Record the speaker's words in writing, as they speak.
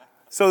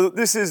So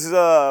this is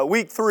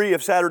week 3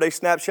 of Saturday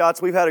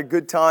Snapshots. We've had a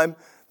good time,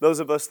 those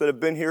of us that have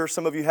been here.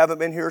 Some of you haven't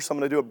been here, so I'm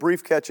going to do a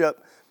brief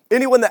catch-up.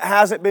 Anyone that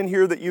hasn't been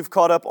here that you've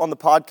caught up on the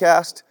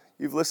podcast?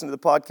 You've listened to the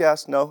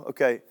podcast? No?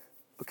 Okay,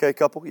 a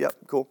couple? Yep,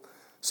 cool.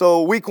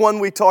 So week 1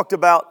 we talked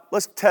about,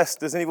 let's test,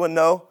 does anyone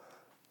know?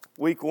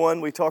 Week 1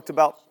 we talked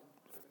about,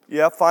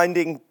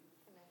 finding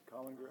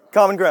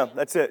common ground.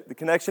 That's it. The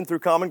connection through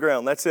common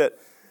ground. That's it.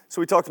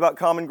 So we talked about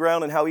common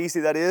ground and how easy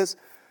that is,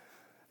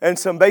 and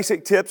some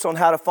basic tips on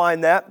how to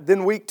find that.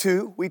 Then week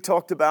 2, we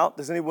talked about,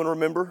 does anyone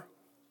remember?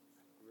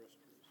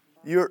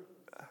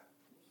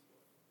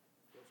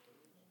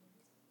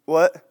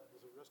 What?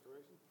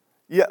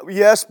 Yeah,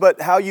 yes, but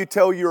how you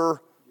tell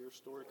your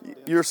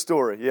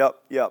story.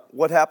 Yep.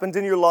 What happened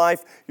in your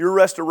life, your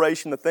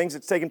restoration, the things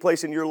that's taken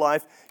place in your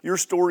life, your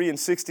story in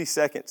 60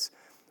 seconds.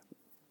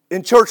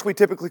 In church, we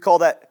typically call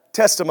that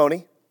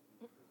testimony.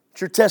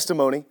 It's your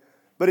testimony,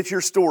 but it's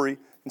your story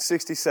in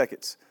 60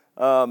 seconds.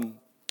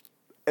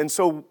 And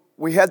so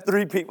we had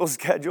 3 people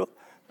scheduled,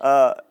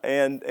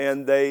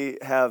 and they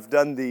have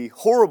done the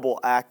horrible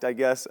act, I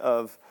guess,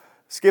 of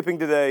skipping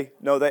today.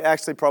 No, they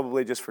actually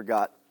probably just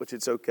forgot, which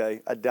it's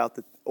okay. I doubt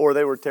that, or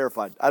they were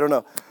terrified. I don't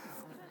know.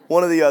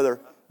 One or the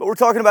other. But we're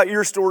talking about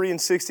your story in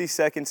 60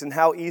 seconds and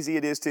how easy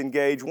it is to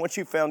engage once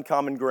you've found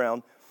common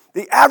ground.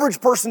 The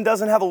average person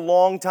doesn't have a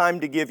long time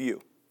to give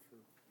you.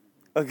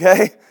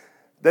 Okay?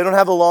 They don't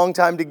have a long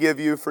time to give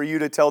you for you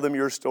to tell them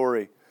your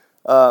story.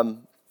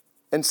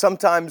 And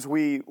sometimes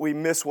we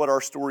miss what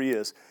our story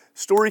is.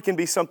 Story can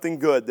be something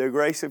good. The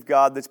grace of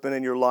God that's been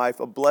in your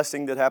life, a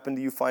blessing that happened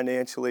to you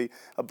financially,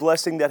 a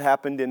blessing that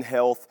happened in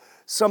health,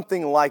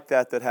 something like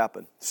that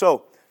happened.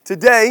 So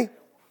today,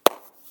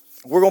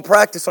 we're going to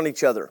practice on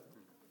each other.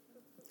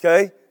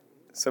 Okay?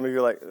 Some of you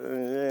are like,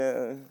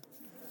 yeah.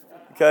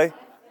 Okay?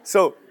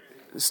 So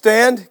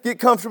stand, get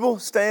comfortable.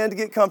 Stand,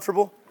 get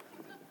comfortable.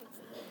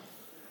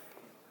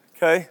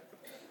 Okay?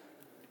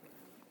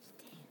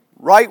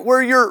 Right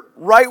where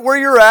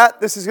you're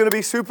at, this is going to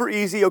be super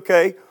easy,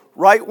 okay?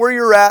 Right where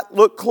you're at,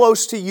 look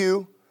close to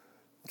you,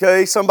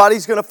 okay?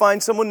 Somebody's going to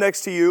find someone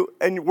next to you,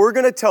 and we're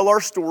going to tell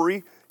our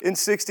story in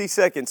 60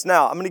 seconds.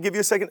 Now, I'm going to give you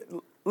a second.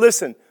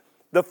 Listen,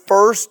 the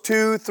first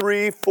 2,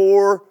 3,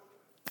 4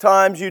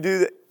 times you do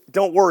that,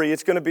 don't worry,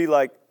 it's going to be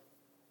like,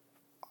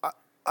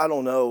 I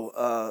don't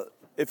know.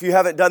 If you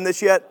haven't done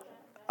this yet,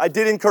 I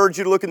did encourage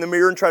you to look in the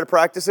mirror and try to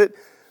practice it,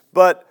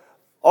 but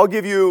I'll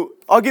give you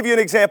an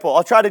example.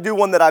 I'll try to do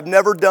one that I've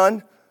never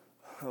done.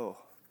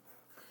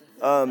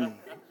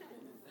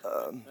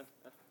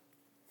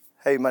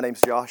 Hey, my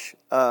name's Josh.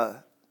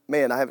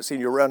 Man, I haven't seen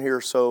you around here,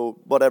 so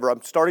whatever.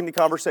 I'm starting the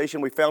conversation.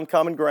 We found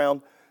common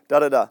ground,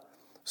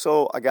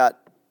 So I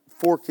got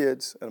 4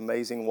 kids, an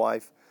amazing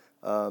wife.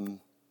 Not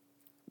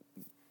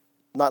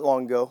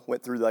long ago,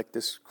 went through like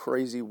this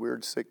crazy,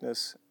 weird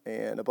sickness,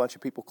 and a bunch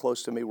of people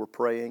close to me were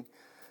praying.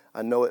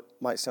 I know it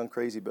might sound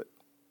crazy, but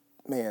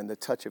man, the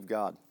touch of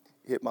God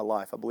hit my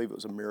life. I believe it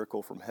was a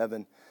miracle from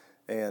heaven,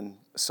 and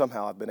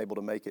somehow I've been able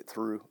to make it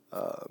through.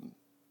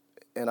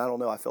 And I don't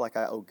know, I feel like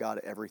I owe God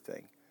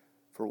everything.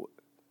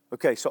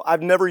 Okay, so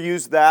I've never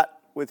used that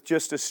with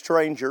just a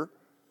stranger,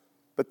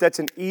 but that's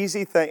an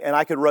easy thing, and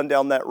I could run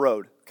down that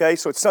road. Okay,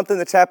 so it's something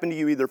that's happened to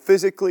you either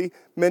physically,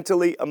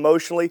 mentally,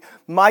 emotionally.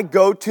 My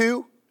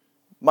go-to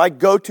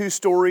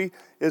story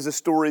is a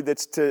story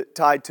that's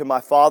tied to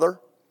my father.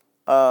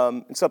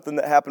 And something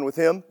that happened with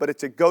him, but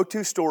it's a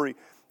go-to story.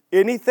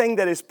 Anything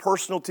that is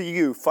personal to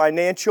you,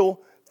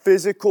 financial,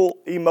 physical,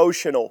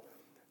 emotional,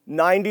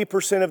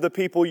 90% of the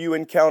people you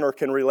encounter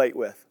can relate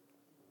with.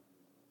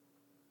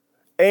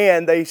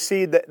 And they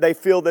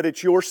feel that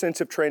it's your sense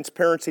of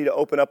transparency to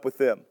open up with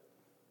them.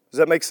 Does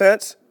that make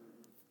sense?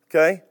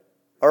 Okay?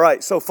 All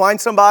right, so find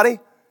somebody.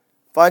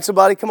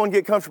 Come on,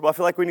 get comfortable. I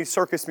feel like we need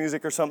circus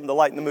music or something to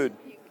lighten the mood.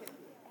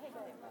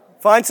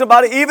 Find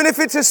somebody, even if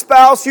it's a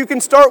spouse, you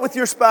can start with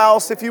your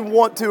spouse if you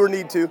want to or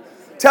need to.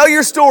 Tell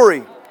your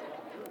story.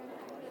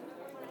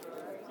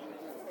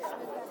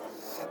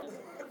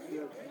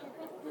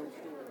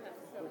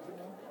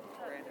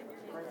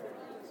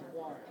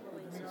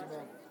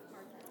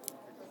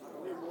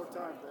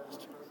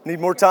 Need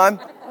more time?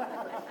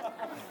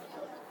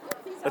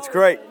 That's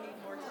great.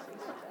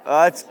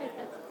 I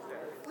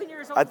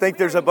think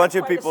there's a bunch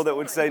of people that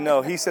would say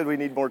no. He said we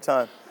need more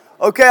time.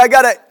 Okay, I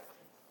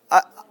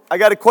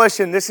got a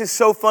question. This is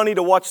so funny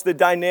to watch the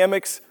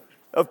dynamics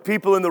of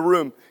people in the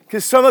room.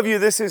 Because some of you,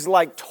 this is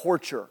like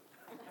torture.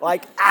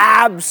 Like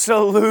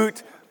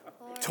absolute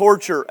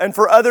torture. And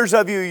for others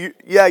of you,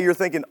 you're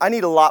thinking, I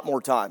need a lot more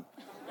time.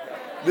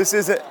 This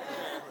isn't.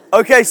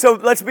 Okay, so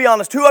let's be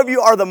honest. 2 of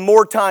you are the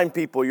more time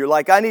people. You're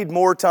like, I need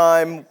more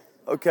time.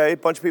 Okay, a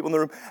bunch of people in the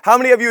room. How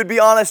many of you would be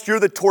honest? You're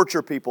the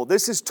torture people.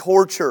 This is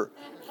torture.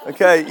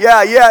 Okay,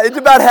 yeah. It's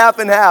about half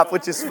and half,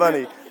 which is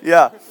funny.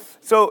 Yeah.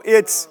 So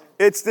it's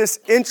this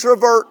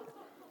introvert,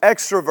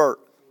 extrovert,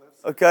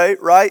 okay,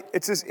 right?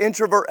 It's this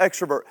introvert,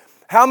 extrovert.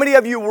 How many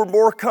of you were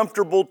more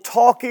comfortable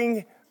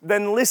talking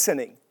than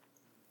listening?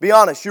 Be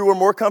honest, you were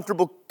more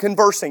comfortable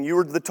conversing. You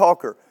were the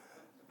talker.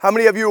 How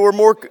many of you were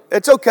more,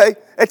 it's okay.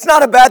 It's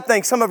not a bad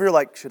thing. Some of you are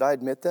like, should I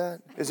admit that?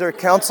 Is there a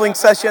counseling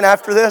session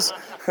after this?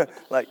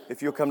 Like,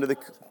 if you'll come to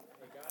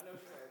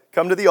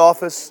the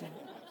office,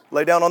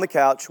 lay down on the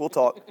couch, we'll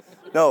talk.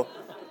 No.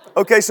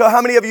 Okay, so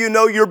how many of you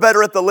know you're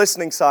better at the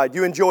listening side?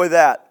 You enjoy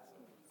that?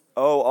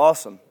 Oh,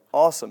 awesome.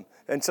 Awesome.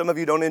 And some of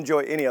you don't enjoy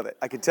any of it.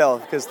 I can tell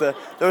because there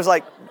was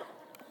like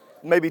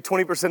maybe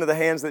 20% of the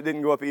hands that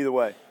didn't go up either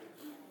way.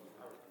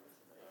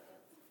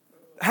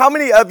 How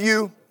many of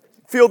you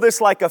feel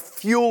this like a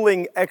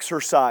fueling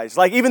exercise?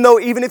 Like even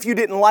if you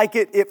didn't like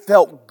it, it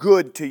felt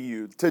good to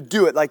you to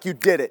do it, like you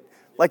did it.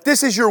 Like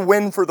this is your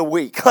win for the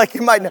week. Like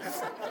you might,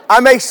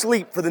 I may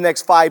sleep for the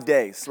next 5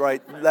 days,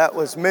 right? That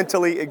was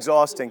mentally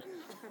exhausting.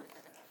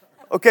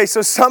 Okay,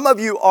 so some of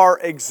you are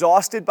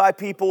exhausted by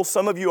people.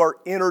 Some of you are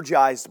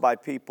energized by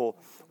people.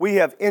 We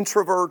have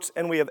introverts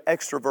and we have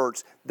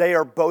extroverts. They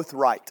are both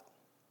right.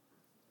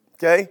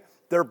 Okay?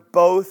 They're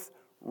both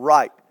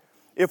right.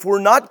 If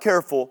we're not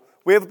careful,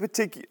 we have a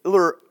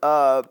particular,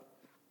 I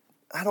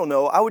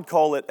would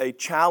call it a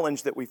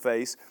challenge that we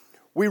face.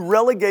 We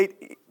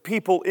relegate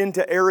people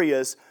into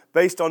areas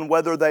based on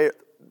whether they're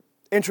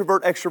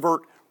introvert,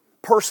 extrovert,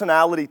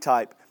 personality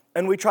type.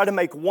 And we try to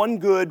make one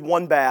good,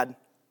 one bad.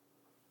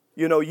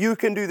 You know, you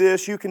can do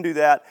this, you can do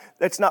that.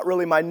 That's not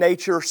really my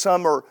nature.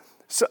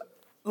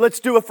 Let's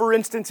do it, for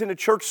instance, in a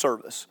church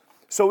service.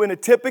 So in a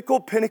typical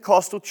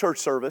Pentecostal church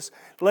service,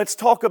 let's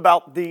talk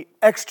about the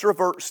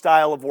extrovert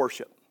style of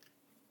worship.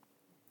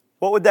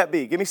 What would that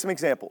be? Give me some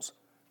examples.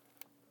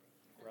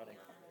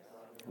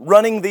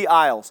 Running the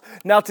aisles.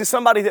 Now, to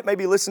somebody that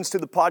maybe listens to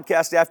the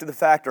podcast after the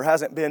fact or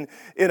hasn't been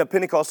in a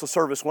Pentecostal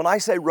service, when I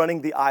say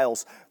running the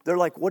aisles, they're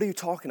like, what are you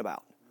talking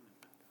about?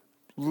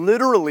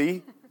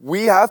 Literally,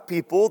 we have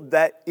people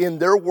that in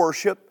their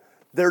worship,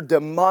 their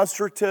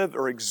demonstrative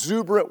or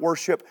exuberant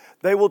worship,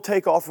 they will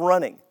take off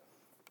running.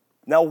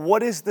 Now,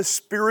 what is the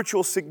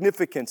spiritual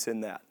significance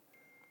in that?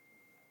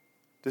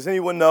 Does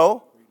anyone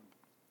know?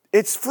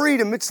 It's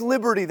freedom, it's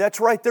liberty. That's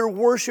right, they're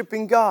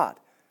worshiping God.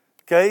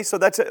 Okay, so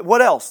that's it. What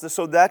else?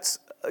 So that's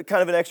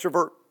kind of an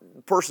extrovert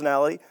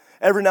personality.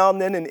 Every now and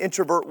then an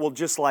introvert will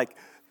just like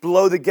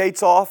blow the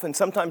gates off, and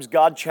sometimes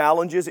God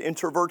challenges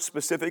introverts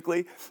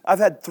specifically. I've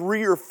had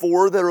 3 or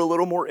 4 that are a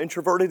little more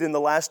introverted in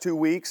the last 2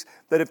 weeks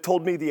that have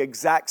told me the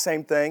exact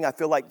same thing. I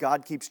feel like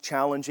God keeps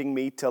challenging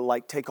me to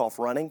like take off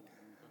running.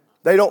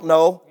 They don't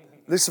know.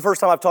 This is the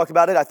first time I've talked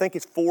about it. I think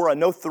it's 4. I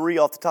know 3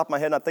 off the top of my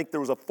head, and I think there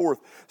was a 4th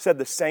said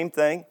the same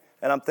thing.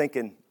 And I'm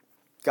thinking,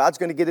 God's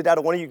going to get it out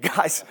of one of you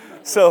guys.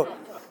 So,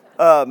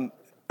 and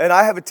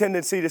I have a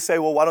tendency to say,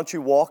 well, why don't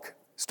you walk?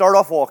 Start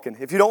off walking.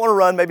 If you don't want to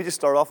run, maybe just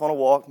start off on a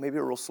walk, maybe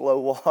a real slow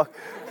walk,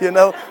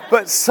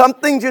 But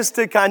something just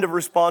to kind of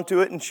respond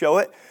to it and show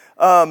it.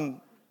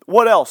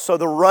 What else? So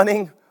the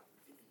running,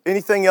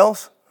 anything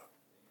else?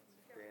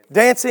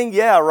 Dancing,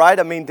 yeah, right.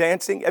 I mean,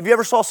 dancing. Have you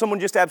ever saw someone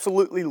just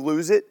absolutely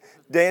lose it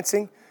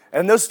dancing?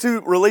 And those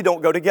two really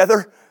don't go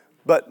together,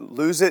 but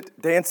lose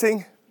it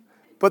dancing.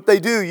 But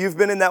they do. You've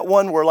been in that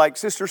one where like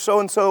sister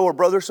so-and-so or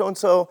brother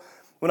so-and-so.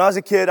 When I was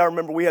a kid, I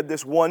remember we had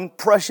this one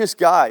precious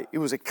guy. He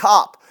was a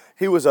cop.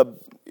 He was a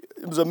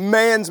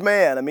man's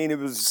man. I mean,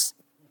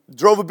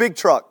 drove a big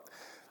truck.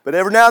 But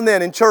every now and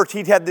then in church,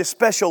 he'd have this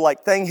special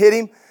like thing hit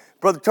him.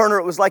 Brother Turner,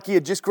 it was like he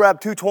had just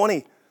grabbed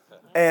 220.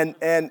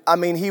 And I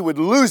mean, he would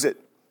lose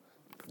it.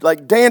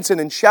 Like dancing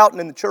and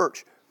shouting in the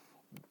church.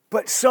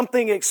 But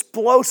something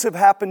explosive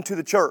happened to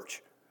the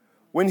church.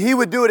 When he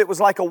would do it, it was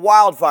like a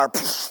wildfire.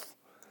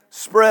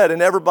 Spread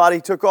and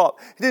everybody took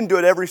off. He didn't do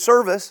it every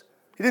service.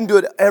 He didn't do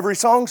it every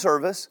song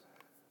service.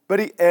 But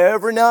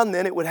every now and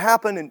then it would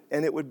happen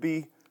and it would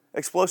be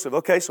explosive.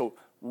 Okay, so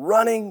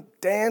running,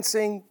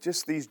 dancing,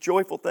 just these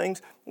joyful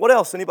things. What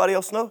else? Anybody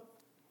else know?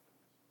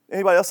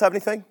 Anybody else have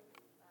anything?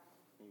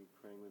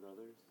 Praying with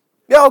others.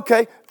 Yeah,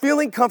 okay.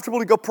 Feeling comfortable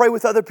to go pray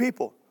with other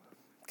people.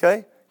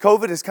 Okay?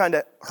 COVID has kind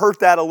of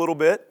hurt that a little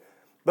bit.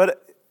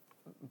 But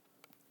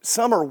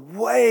some are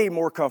way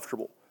more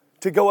comfortable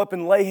to go up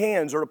and lay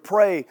hands or to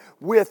pray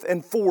with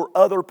and for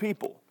other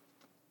people.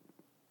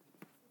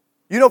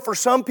 You know, for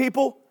some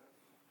people,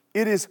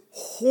 it is a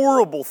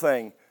horrible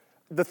thing,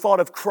 the thought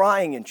of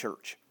crying in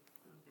church.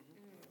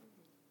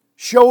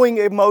 Showing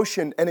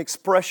emotion and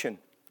expression.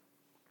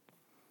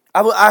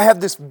 I have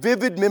this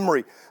vivid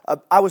memory.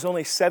 I was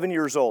only 7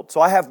 years old,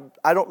 so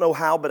I don't know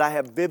how, but I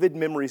have vivid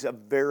memories of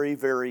very,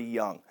 very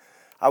young.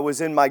 I was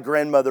in my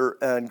grandmother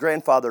and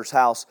grandfather's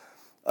house.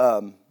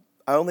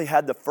 I only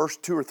had the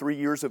first 2 or 3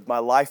 years of my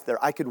life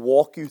there. I could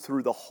walk you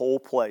through the whole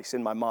place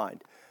in my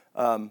mind.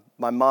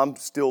 My mom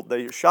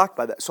they're shocked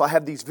by that. So I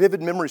have these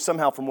vivid memories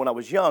somehow from when I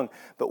was young.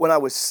 But when I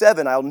was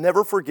 7, I'll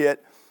never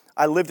forget,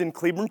 I lived in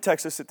Cleburne,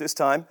 Texas at this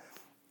time.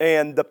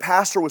 And the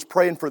pastor was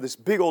praying for this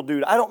big old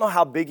dude. I don't know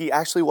how big he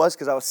actually was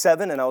because I was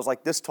 7 and I was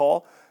like this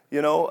tall,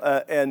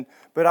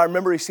 But I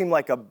remember he seemed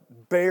like a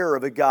bear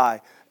of a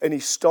guy. And he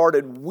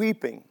started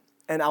weeping.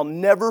 And I'll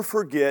never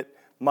forget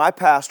my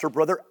pastor,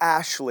 Brother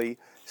Ashley,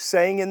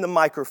 saying in the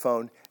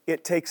microphone,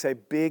 "It takes a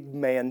big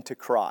man to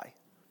cry."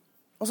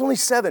 I was only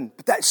 7,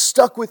 but that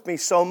stuck with me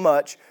so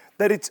much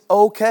that it's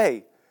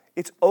okay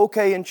It's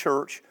okay in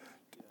church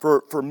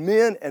for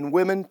men and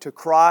women to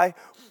cry.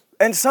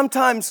 And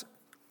sometimes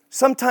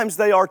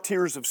they are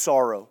tears of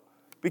sorrow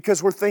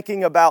because we're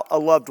thinking about a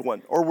loved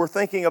one, or we're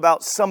thinking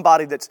about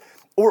somebody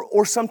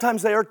or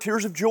sometimes they are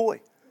tears of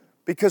joy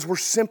because we're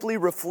simply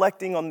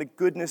reflecting on the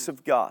goodness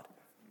of God.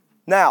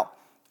 Now,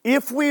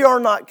 if we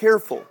are not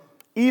careful,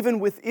 even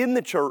within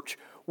the church,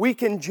 we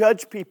can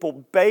judge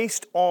people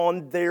based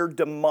on their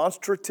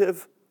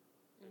demonstrative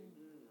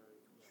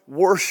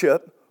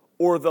worship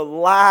or the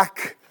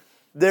lack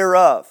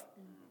thereof.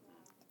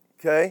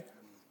 Okay?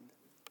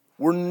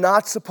 We're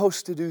not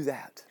supposed to do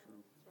that.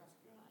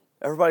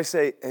 Everybody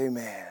say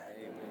amen.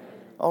 Amen.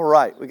 All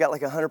right, we got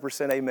like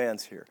 100%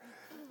 amens here.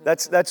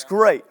 That's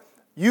great.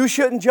 You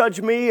shouldn't judge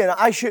me and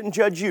I shouldn't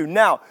judge you.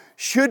 Now,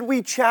 should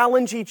we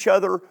challenge each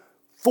other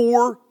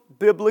for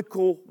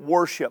biblical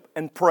worship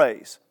and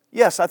praise?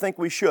 Yes, I think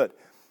we should.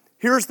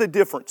 Here's the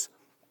difference.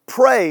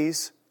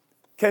 Praise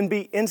can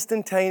be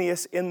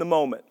instantaneous in the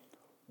moment.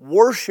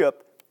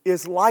 Worship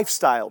is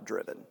lifestyle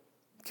driven.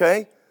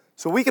 Okay?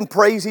 So we can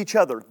praise each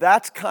other.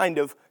 That's kind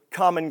of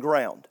common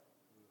ground.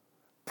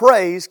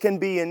 Praise can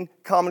be in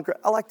common ground.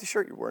 I like the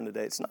shirt you're wearing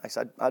today. It's nice.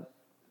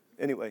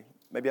 Anyway,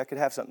 maybe I could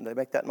have something. They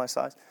make that in my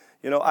size.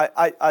 You know,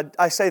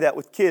 I say that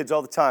with kids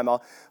all the time.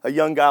 A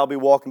young guy will be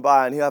walking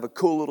by and he'll have a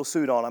cool little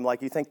suit on. I'm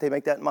like, you think they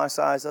make that in my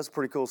size? That's a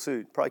pretty cool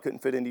suit. Probably couldn't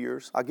fit into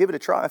yours. I'll give it a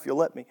try if you'll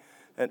let me.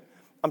 And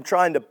I'm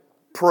trying to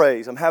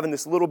praise. I'm having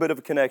this little bit of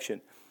a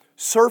connection.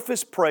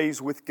 Surface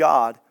praise with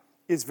God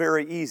is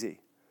very easy.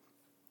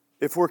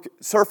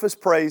 Surface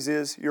praise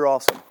is, you're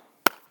awesome.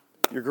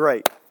 You're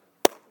great.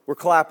 We're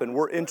clapping.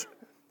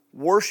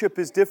 Worship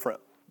is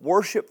different.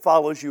 Worship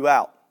follows you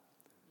out.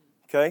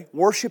 Okay?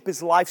 Worship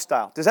is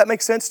lifestyle. Does that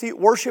make sense to you?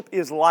 Worship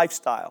is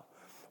lifestyle.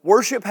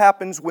 Worship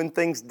happens when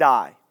things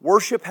die.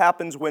 Worship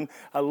happens when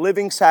a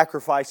living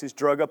sacrifice is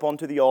drug up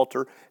onto the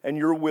altar and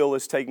your will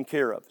is taken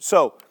care of.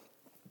 So,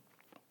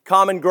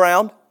 common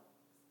ground,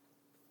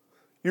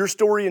 your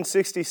story in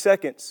 60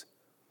 seconds.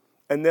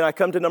 And then I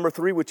come to number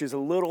 3, which is a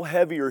little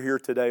heavier here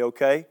today,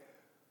 okay?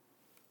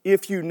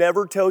 If you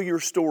never tell your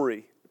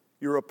story,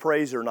 you're a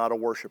praiser, not a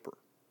worshiper.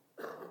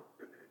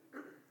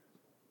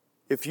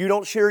 If you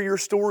don't share your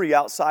story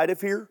outside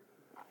of here,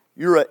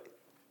 you're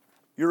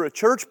a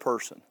church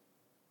person,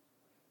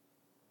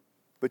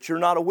 but you're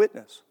not a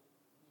witness.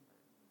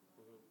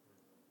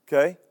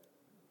 Okay?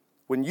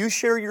 When you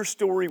share your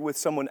story with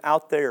someone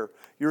out there,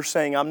 you're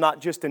saying, I'm not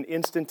just an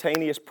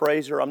instantaneous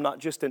praiser, I'm not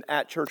just an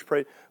at-church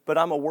praiser, but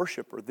I'm a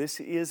worshiper.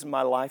 This is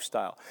my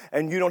lifestyle.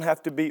 And you don't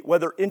have to be,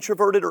 whether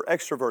introverted or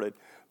extroverted.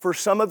 For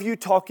some of you,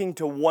 talking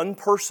to one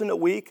person a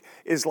week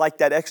is like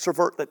that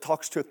extrovert that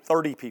talks to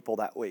 30 people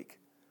that week.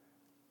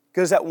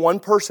 Because that one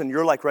person,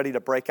 you're like ready to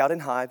break out in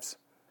hives.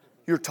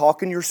 You're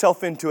talking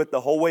yourself into it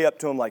the whole way up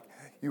to them like,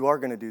 you are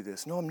going to do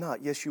this. No, I'm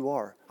not. Yes, you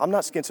are. I'm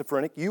not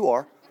schizophrenic. You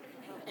are.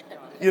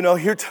 You know,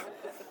 you're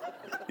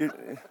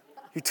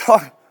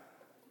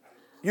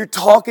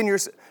talking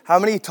yourself. How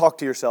many of you talk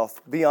to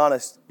yourself? Be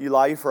honest. You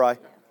lie, you fry.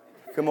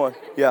 Come on.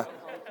 Yeah.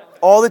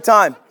 All the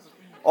time.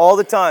 All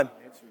the time.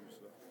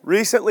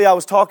 Recently, I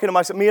was talking to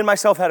myself. Me and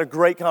myself had a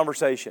great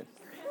conversation.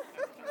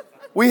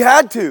 We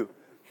had to.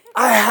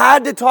 I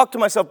had to talk to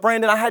myself.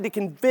 Brandon, I had to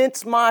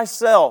convince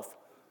myself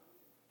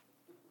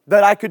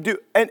that I could do.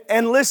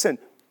 And listen,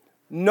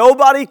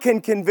 nobody can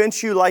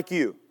convince you like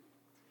you.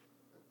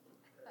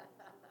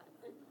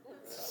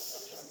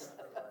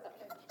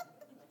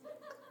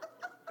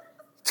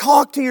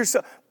 Talk to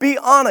yourself. Be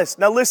honest.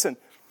 Now listen,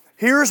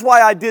 here's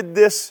why I did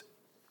this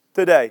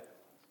today.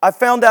 I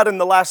found out in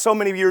the last so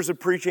many years of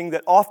preaching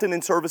that often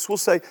in service we'll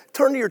say,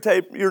 turn to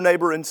your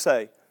neighbor and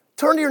say,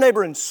 turn to your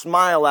neighbor and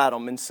smile at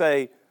them and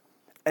say,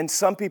 and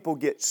some people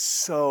get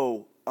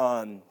so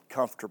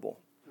uncomfortable.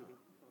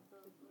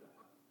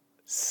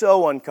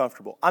 So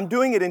uncomfortable. I'm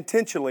doing it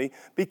intentionally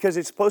because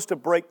it's supposed to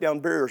break down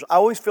barriers. I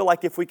always feel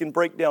like if we can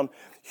break down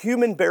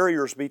human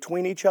barriers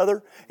between each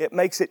other, it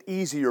makes it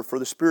easier for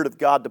the Spirit of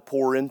God to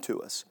pour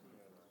into us.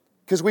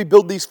 Because we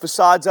build these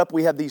facades up,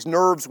 we have these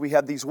nerves, we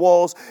have these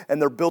walls, and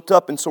they're built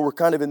up, and so we're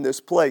kind of in this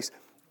place.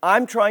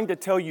 I'm trying to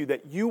tell you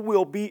that you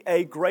will be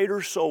a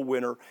greater soul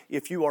winner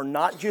if you are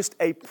not just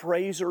a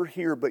praiser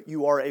here, but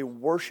you are a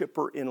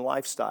worshiper in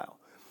lifestyle.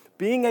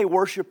 Being a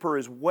worshiper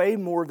is way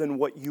more than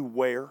what you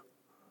wear.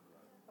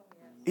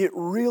 It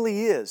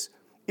really is.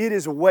 It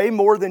is way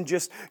more than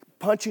just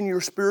punching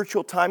your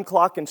spiritual time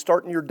clock and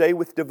starting your day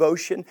with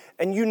devotion,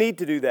 and you need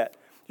to do that.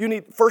 You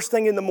need, first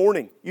thing in the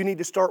morning, you need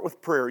to start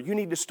with prayer. You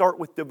need to start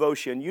with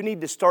devotion. You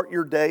need to start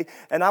your day,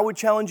 and I would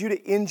challenge you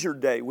to end your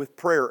day with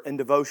prayer and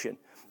devotion.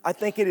 I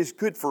think it is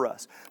good for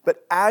us.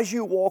 But as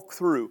you walk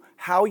through,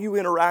 how you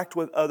interact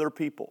with other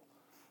people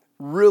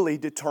really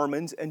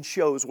determines and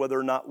shows whether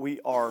or not we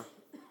are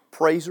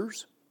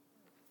praisers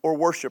or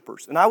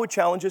worshipers. And I would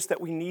challenge us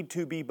that we need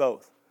to be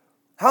both.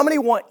 How many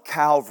want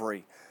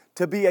Calvary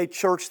to be a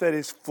church that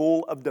is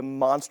full of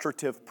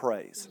demonstrative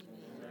praise?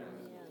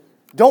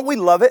 Don't we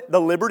love it, the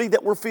liberty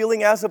that we're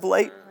feeling as of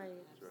late?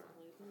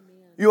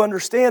 You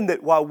understand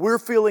that while we're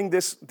feeling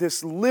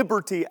this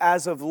liberty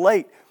as of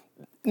late,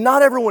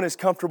 Not everyone is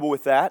comfortable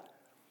with that,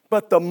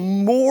 but the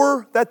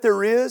more that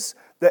there is,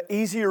 the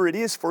easier it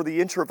is for the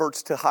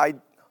introverts to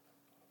hide.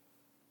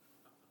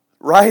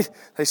 Right?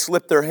 They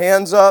slip their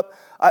hands up.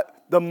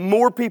 The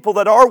more people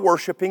that are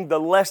worshiping, the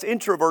less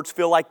introverts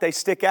feel like they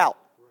stick out.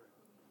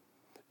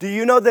 Do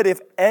you know that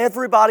if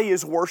everybody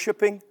is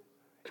worshiping,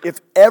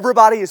 if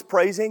everybody is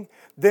praising,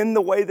 then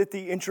the way that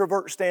the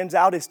introvert stands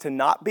out is to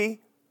not be?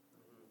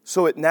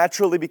 So it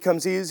naturally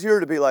becomes easier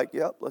to be like,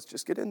 yep, let's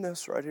just get in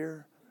this right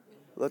here.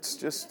 Let's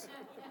just...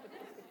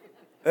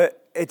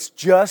 It's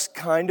just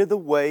kind of the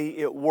way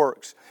it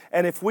works.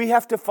 And if we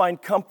have to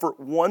find comfort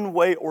one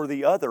way or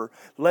the other,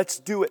 let's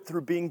do it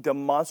through being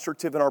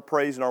demonstrative in our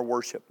praise and our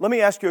worship. Let me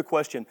ask you a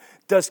question.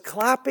 Does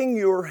clapping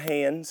your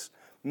hands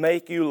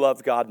make you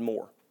love God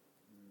more?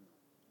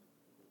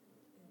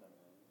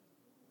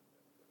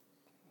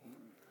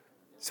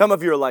 Some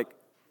of you are like,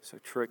 it's a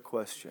trick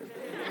question.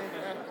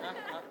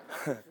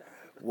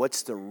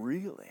 What's the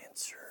real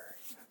answer?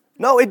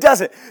 No, it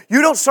doesn't.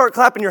 You don't start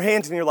clapping your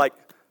hands and you're like,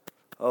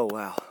 oh,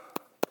 wow.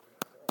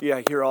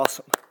 Yeah, you're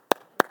awesome.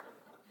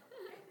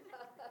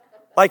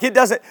 Like it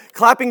doesn't,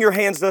 clapping your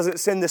hands doesn't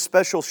send this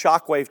special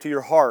shockwave to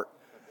your heart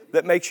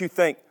that makes you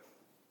think.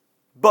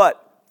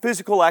 But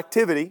physical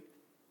activity,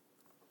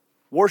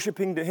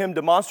 worshiping to Him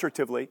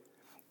demonstratively,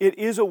 it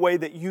is a way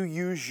that you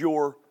use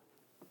your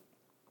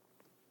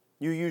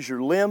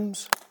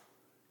limbs,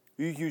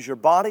 you use your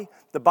body.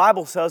 The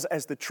Bible says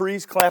as the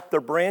trees clap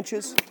their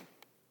branches,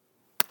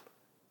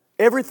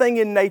 everything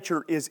in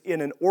nature is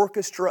in an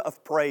orchestra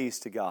of praise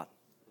to God.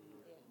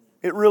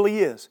 It really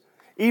is.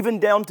 Even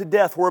down to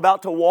death. We're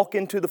about to walk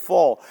into the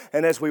fall.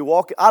 And as we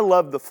walk, I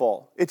love the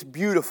fall. It's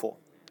beautiful.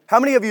 How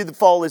many of you the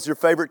fall is your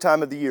favorite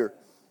time of the year?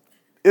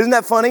 Isn't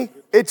that funny?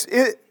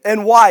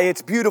 And why?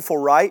 It's beautiful,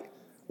 right?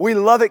 We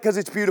love it because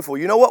it's beautiful.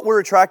 You know what we're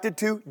attracted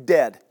to?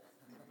 Dead.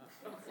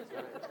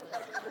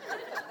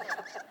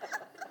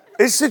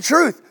 It's the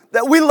truth.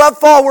 That we love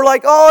fall. We're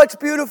like, oh, it's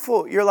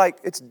beautiful. You're like,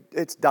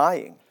 it's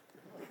dying.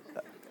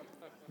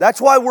 That's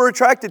why we're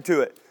attracted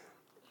to it.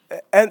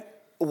 And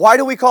why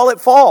do we call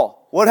it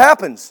fall? What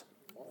happens?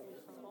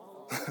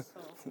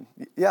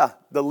 Yeah,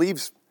 the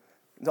leaves,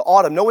 the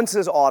autumn. No one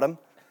says autumn,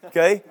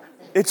 okay?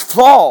 It's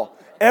fall.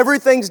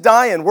 Everything's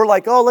dying. We're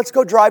like, oh, let's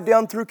go drive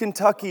down through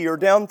Kentucky or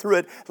down through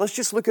it. Let's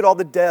just look at all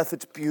the death.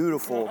 It's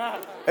beautiful.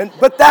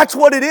 But that's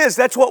what it is.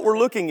 That's what we're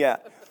looking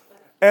at.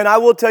 And I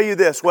will tell you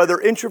this,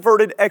 whether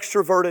introverted,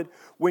 extroverted,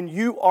 when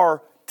you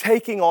are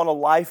taking on a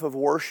life of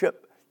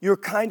worship, you're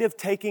kind of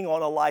taking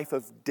on a life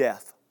of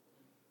death.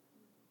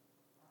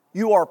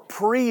 You are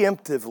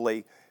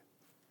preemptively,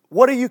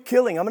 what are you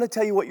killing? I'm going to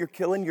tell you what you're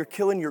killing. You're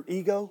killing your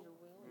ego.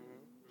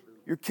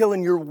 You're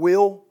killing your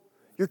will.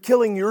 You're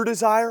killing your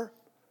desire.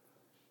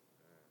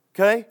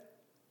 Okay?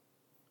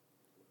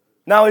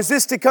 Now, is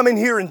this to come in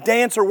here and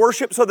dance or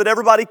worship so that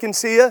everybody can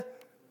see you?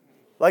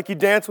 Like you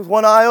dance with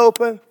one eye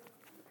open?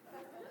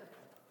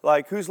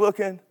 Like, who's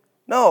looking?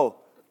 No.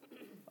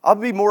 I'll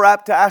be more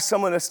apt to ask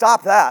someone to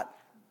stop that.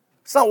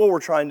 It's not what we're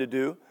trying to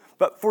do.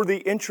 But for the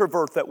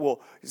introvert that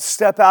will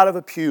step out of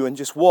a pew and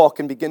just walk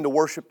and begin to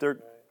worship their,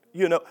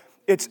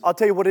 I'll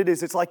tell you what it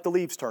is. It's like the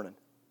leaves turning.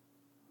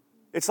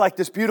 It's like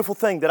this beautiful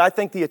thing that I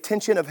think the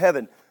attention of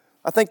heaven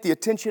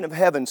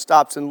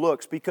stops and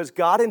looks because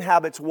God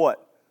inhabits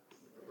what?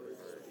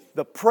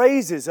 The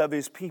praises of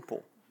His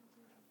people.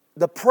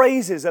 The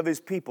praises of His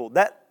people.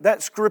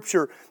 That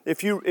scripture,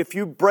 if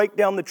you break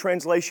down the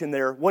translation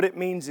there, what it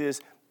means is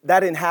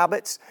that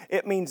inhabits,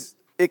 it means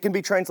it can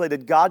be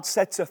translated, God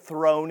sets a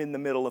throne in the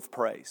middle of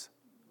praise.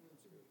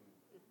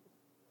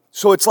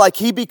 So it's like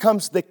He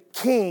becomes the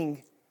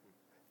king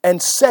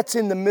and sets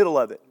in the middle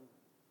of it.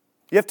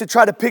 You have to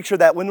try to picture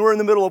that when we're in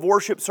the middle of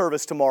worship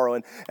service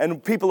tomorrow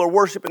and people are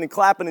worshiping and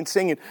clapping and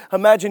singing.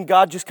 Imagine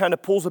God just kind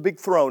of pulls a big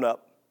throne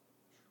up.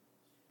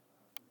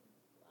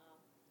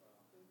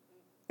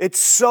 It's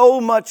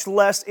so much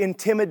less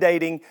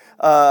intimidating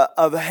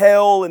of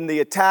hell and the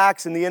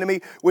attacks and the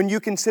enemy when you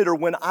consider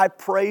when I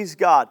praise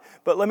God.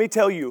 But let me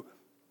tell you,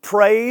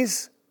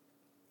 praise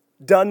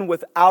done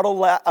without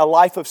a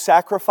life of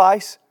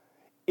sacrifice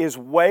is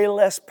way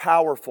less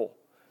powerful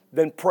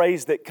than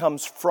praise that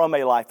comes from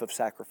a life of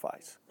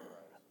sacrifice.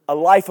 A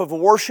life of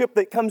worship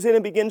that comes in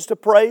and begins to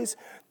praise,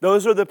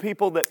 those are the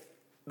people that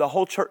the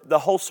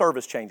whole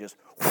service changes.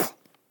 It's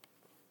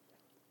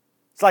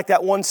like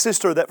that one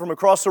sister that from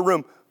across the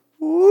room,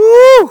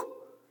 woo!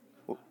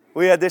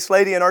 We had this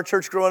lady in our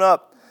church growing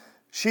up.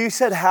 She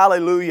said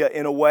hallelujah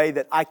in a way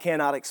that I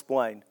cannot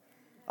explain.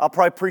 I'll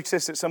probably preach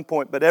this at some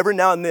point, but every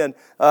now and then,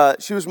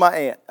 she was my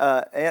aunt,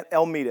 Aunt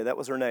Elmita, that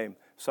was her name.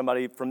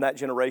 Somebody from that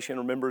generation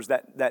remembers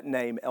that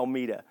name,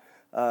 Elmita.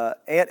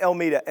 Aunt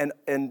Elmita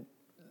and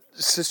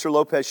Sister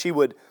Lopez,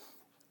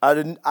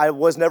 I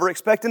was never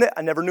expecting it.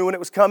 I never knew when it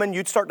was coming.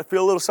 You'd start to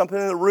feel a little something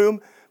in the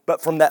room,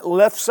 but from that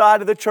left side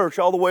of the church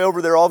all the way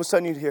over there, all of a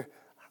sudden you'd hear,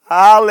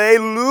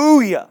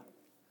 hallelujah.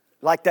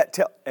 Like that,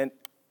 and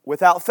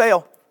without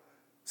fail,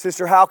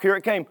 Sister Halk, here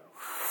it came.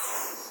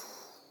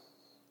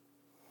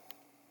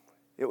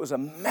 It was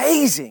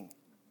amazing.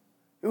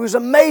 It was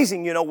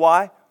amazing. You know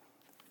why?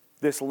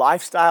 this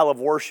lifestyle of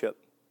worship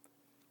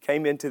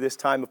came into this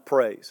time of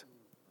praise.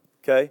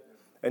 Okay?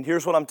 And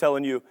here's what I'm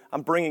telling you.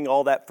 I'm bringing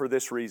all that for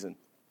this reason.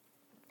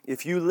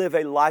 If you live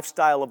a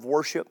lifestyle of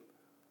worship,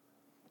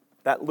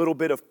 that little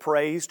bit of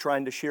praise,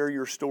 trying to share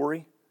your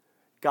story,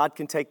 God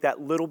can take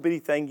that little bitty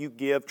thing you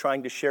give,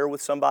 trying to share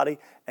with somebody,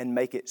 and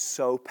make it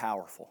so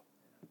powerful.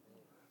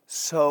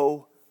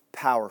 So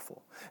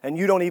powerful. And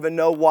you don't even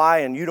know why,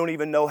 and you don't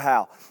even know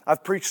how.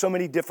 I've preached so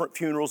many different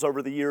funerals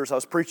over the years. I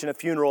was preaching a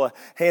funeral a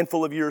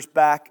handful of years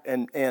back,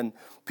 and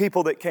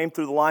people that came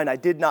through the line, I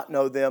did not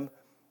know them.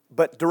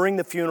 But during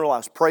the funeral, I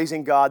was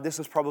praising God. This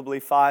was probably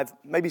 5,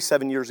 maybe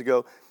 7 years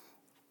ago.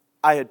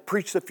 I had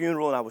preached the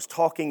funeral, and I was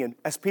talking, and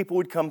as people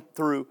would come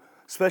through,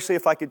 especially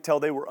if I could tell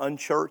they were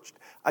unchurched,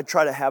 I'd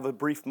try to have a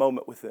brief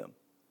moment with them.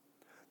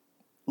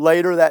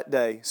 Later that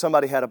day,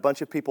 somebody had a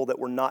bunch of people that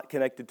were not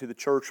connected to the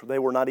church. They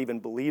were not even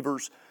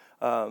believers.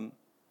 The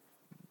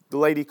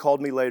lady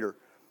called me later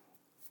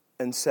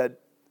and said,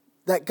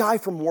 that guy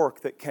from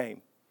work that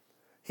came,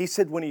 he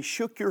said when he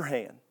shook your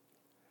hand,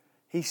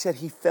 he said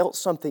he felt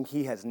something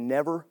he has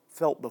never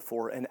felt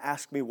before and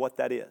asked me what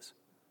that is.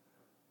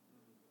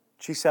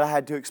 She said I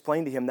had to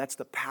explain to him that's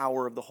the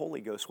power of the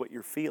Holy Ghost, what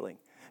you're feeling.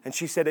 And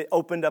she said it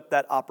opened up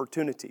that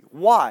opportunity.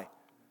 Why?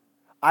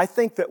 I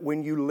think that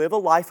when you live a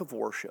life of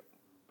worship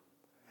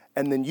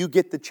and then you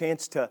get the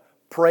chance to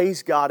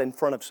praise God in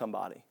front of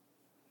somebody,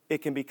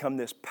 it can become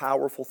this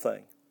powerful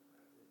thing.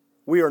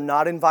 We are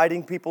not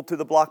inviting people to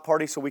the block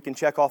party so we can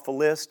check off a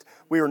list.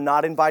 We are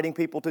not inviting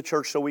people to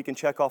church so we can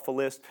check off a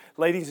list.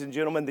 Ladies and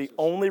gentlemen, the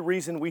only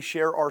reason we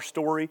share our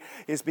story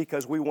is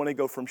because we want to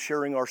go from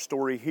sharing our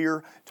story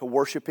here to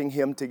worshiping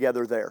Him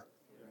together there.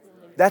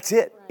 That's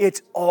it.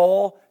 It's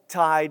all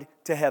tied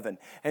to heaven.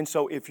 And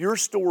so if your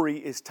story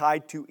is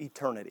tied to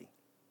eternity,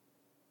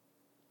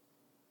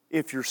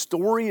 if your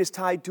story is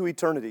tied to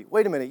eternity,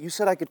 wait a minute, you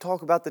said I could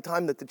talk about the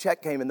time that the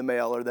check came in the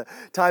mail or the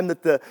time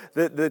that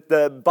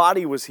the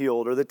body was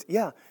healed or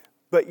yeah,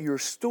 but your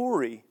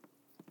story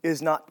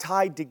is not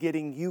tied to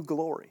getting you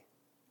glory.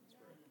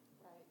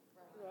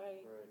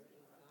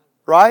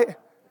 Right?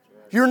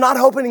 You're not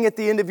hoping at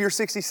the end of your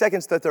 60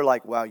 seconds that they're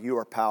like, wow, you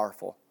are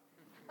powerful.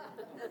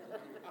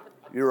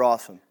 You're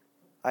awesome.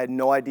 I had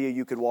no idea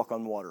you could walk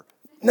on water.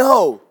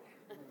 No.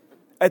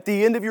 At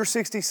the end of your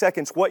 60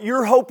 seconds, what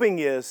you're hoping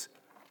is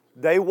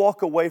they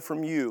walk away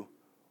from you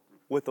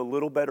with a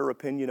little better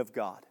opinion of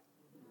God.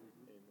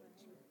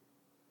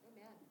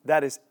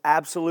 That is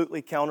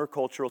absolutely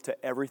countercultural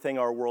to everything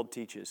our world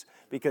teaches,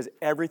 because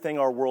everything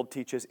our world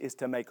teaches is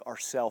to make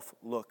ourselves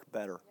look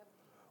better.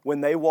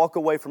 When they walk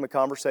away from a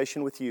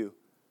conversation with you,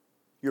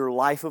 your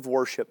life of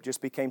worship just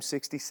became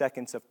 60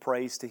 seconds of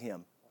praise to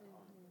Him.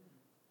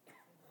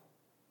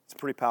 It's a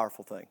pretty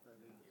powerful thing.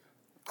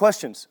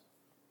 Questions?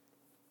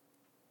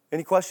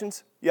 Any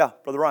questions? Yeah,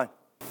 Brother Ryan.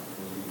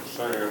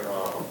 Saying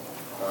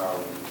how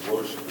we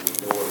worship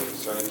the Lord in the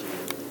sanctuary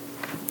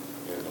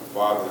and the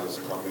Father is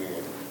coming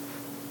in.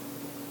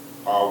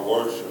 Our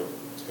worship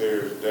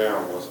tears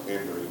down what's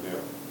hindering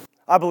them.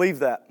 I believe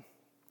that.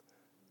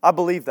 I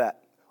believe that.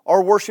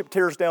 Our worship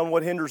tears down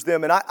what hinders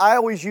them. And I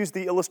always use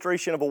the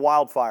illustration of a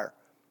wildfire.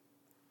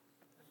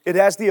 It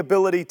has the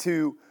ability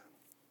to,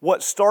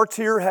 what starts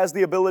here has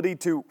the ability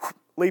to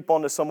leap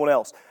onto someone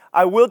else.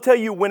 I will tell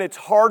you when it's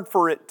hard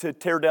for it to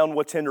tear down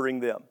what's hindering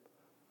them.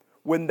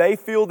 When they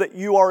feel that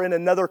you are in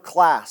another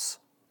class.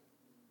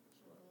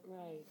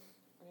 Right.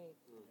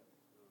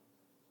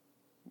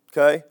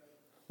 Okay?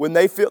 When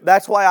they feel,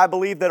 that's why I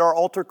believe that our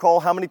altar call,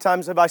 how many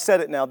times have I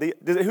said it now?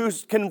 Who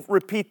can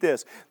repeat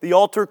this? The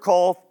altar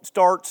call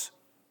starts,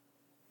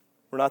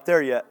 we're not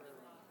there yet.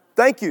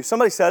 Thank you,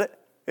 somebody said it,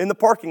 in the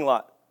parking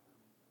lot.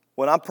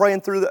 When I'm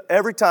praying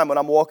every time when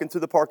I'm walking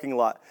through the parking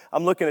lot,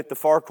 I'm looking at the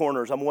far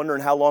corners. I'm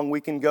wondering how long we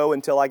can go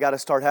until I got to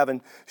start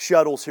having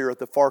shuttles here at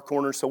the far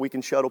corners so we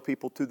can shuttle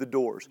people to the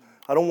doors.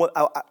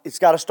 It's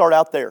got to start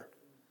out there.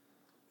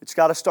 It's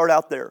got to start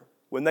out there.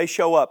 When they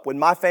show up, when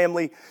my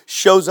family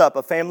shows up,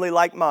 a family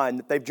like mine,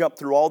 that they've jumped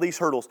through all these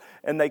hurdles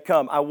and they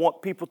come, I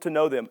want people to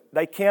know them.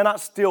 They cannot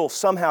still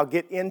somehow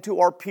get into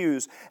our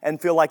pews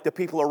and feel like the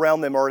people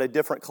around them are in a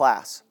different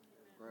class.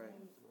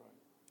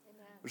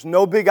 There's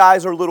no big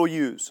I's or little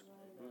U's.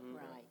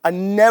 I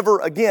never,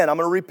 again, I'm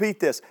going to repeat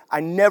this. I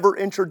never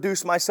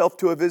introduce myself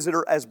to a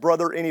visitor as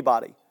brother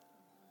anybody.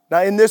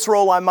 Now, in this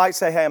role, I might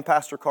say, hey, I'm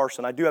Pastor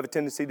Carson. I do have a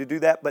tendency to do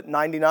that, but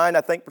 99%,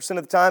 I think, of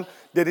the time,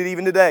 did it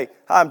even today.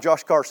 Hi, I'm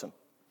Josh Carson.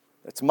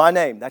 That's my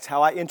name. That's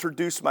how I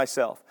introduce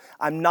myself.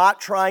 I'm not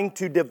trying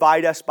to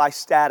divide us by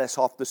status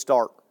off the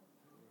start.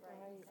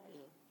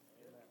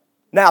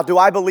 Now, do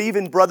I believe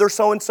in brother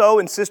so-and-so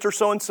and sister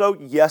so-and-so?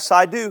 Yes,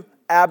 I do.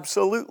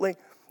 Absolutely.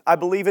 I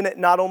believe in it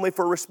not only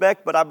for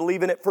respect, but I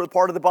believe in it for the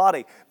part of the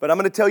body. But I'm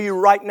going to tell you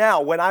right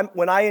now, when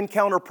I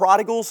encounter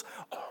prodigals,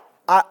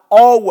 I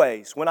call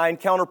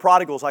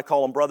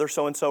them brother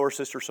so-and-so or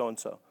sister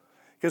so-and-so.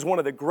 Because one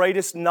of the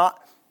greatest,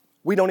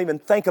 we don't even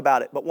think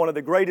about it, but one of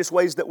the greatest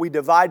ways that we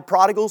divide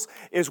prodigals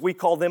is we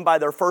call them by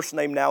their first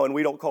name now and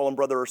we don't call them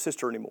brother or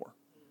sister anymore.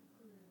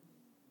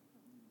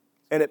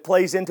 And it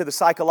plays into the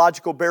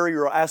psychological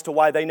barrier as to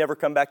why they never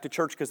come back to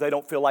church because they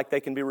don't feel like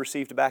they can be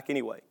received back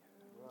anyway.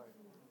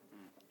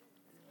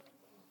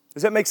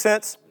 Does that make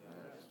sense?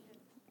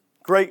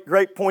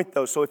 Great point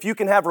though. So if you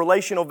can have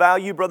relational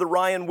value, Brother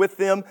Ryan, with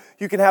them,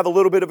 you can have a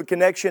little bit of a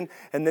connection,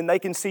 and then they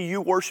can see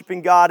you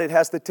worshiping God. It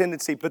has the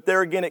tendency. But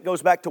there again, it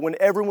goes back to when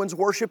everyone's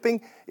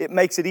worshiping, it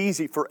makes it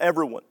easy for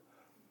everyone.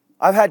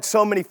 I've had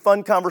so many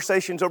fun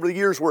conversations over the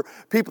years where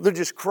people are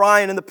just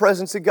crying in the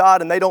presence of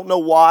God and they don't know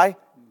why.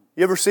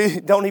 You ever see,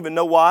 don't even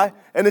know why?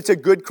 And it's a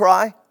good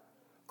cry.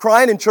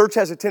 Crying in church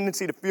has a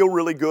tendency to feel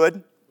really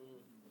good.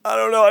 I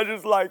don't know, I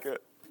just like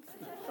it.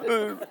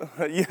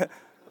 Yeah.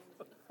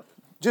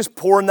 Just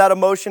pouring that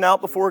emotion out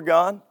before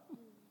God.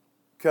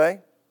 Okay.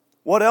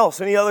 What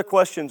else? Any other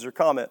questions or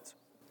comments?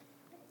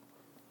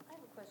 I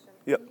have a question.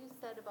 Yep. When you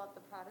said about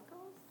the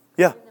prodigals,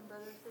 Yeah. and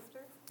brother and sister,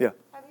 Yeah.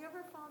 have you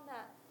ever found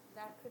that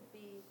that could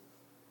be,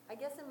 I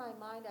guess in my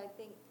mind, I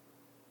think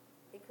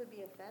it could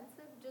be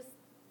offensive, just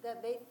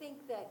that they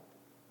think that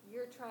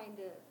you're trying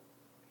to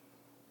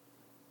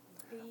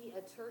be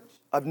a church?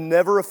 I've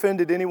never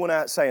offended anyone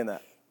out saying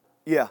that.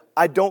 Yeah,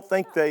 I don't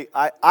think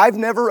I've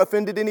never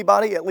offended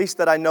anybody, at least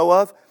that I know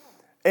of.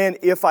 And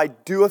if I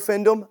do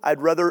offend them, I'd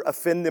rather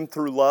offend them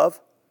through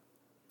love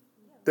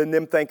than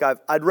them think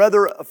I'd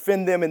rather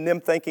offend them and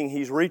them thinking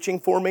he's reaching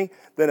for me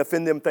than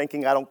offend them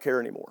thinking I don't care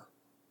anymore.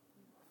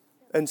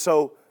 And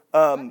so,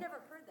 I've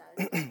never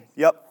heard that.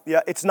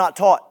 yeah, it's not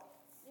taught.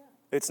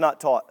 It's not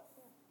taught.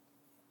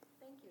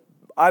 Thank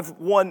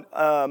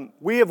you.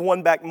 We have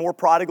won back more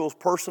prodigals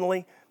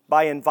personally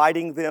by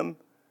inviting them,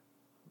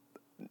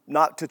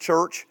 not to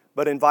church,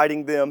 but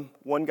inviting them.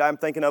 One guy I'm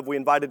thinking of, we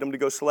invited him to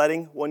go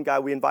sledding. One guy,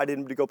 we invited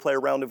him to go play a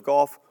round of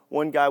golf.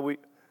 One guy,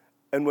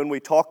 and when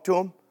we talked to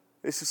him,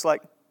 it's just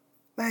like,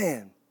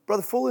 man,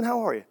 Brother Fullen,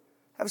 how are you?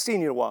 Haven't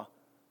seen you in a while.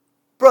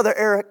 Brother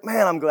Eric,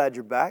 man, I'm glad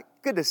you're back.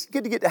 Good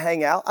to get to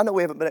hang out. I know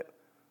we haven't been.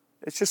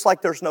 It's just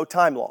like there's no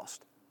time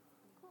lost.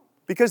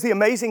 Because the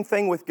amazing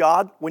thing with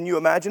God, when you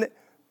imagine it,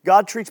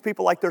 God treats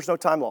people like there's no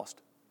time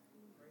lost.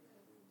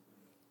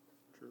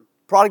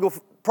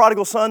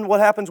 Prodigal son, what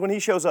happens when he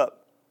shows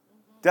up?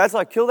 Dad's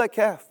like, kill that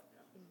calf.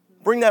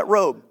 Bring that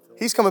robe.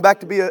 He's coming back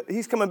to be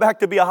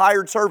a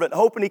hired servant,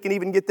 hoping he can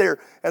even get there.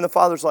 And the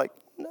father's like,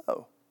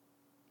 no,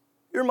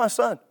 you're my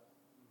son.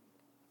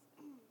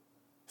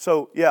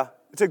 So yeah,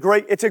 it's a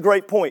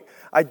great point.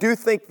 I do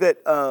think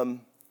that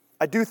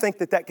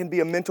that can be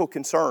a mental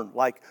concern.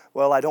 Like,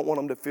 well, I don't want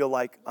them to feel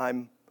like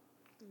I'm.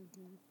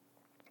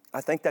 I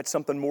think that's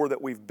something more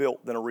that we've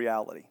built than a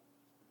reality.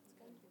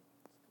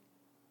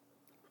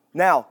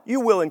 Now, you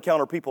will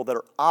encounter people that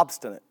are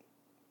obstinate,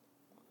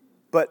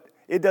 but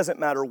it doesn't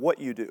matter what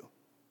you do.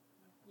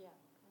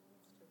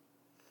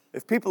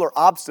 If people are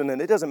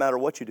obstinate, it doesn't matter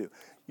what you do.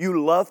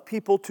 You love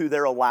people to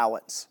their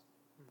allowance.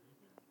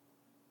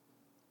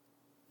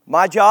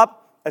 My job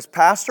as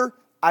pastor,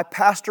 I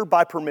pastor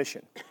by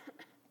permission.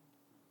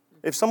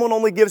 If someone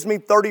only gives me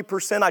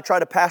 30%, I try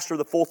to pastor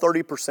the full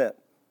 30%.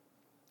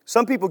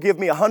 Some people give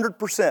me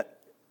 100%.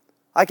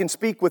 I can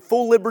speak with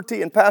full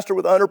liberty and pastor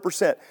with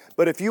 100%.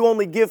 But if you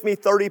only give me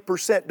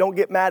 30%, don't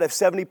get mad if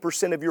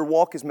 70% of your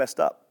walk is messed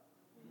up.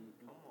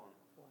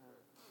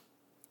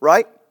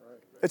 Right?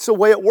 It's the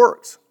way it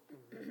works.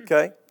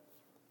 Okay?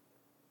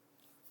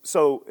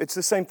 So it's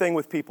the same thing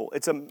with people.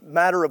 It's a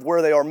matter of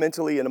where they are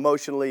mentally and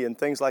emotionally and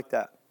things like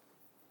that.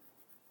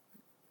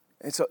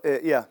 And so,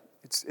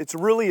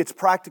 it's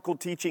practical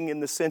teaching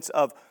in the sense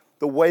of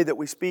the way that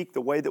we speak,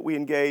 the way that we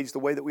engage, the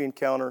way that we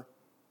encounter.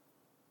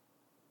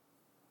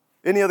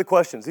 Any other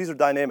questions? These are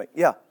dynamic.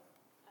 Yeah.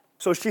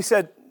 So she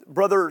said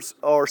brothers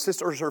or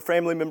sisters or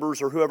family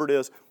members or whoever it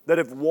is that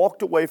have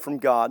walked away from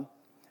God.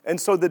 And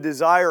so the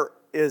desire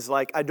is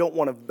like, I don't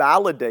want to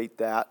validate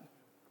that.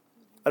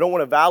 I don't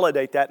want to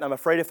validate that. And I'm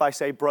afraid if I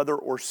say brother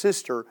or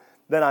sister,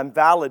 then I'm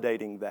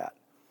validating that.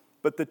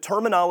 But the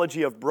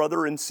terminology of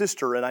brother and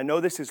sister, and I know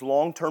this is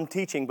long-term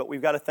teaching, but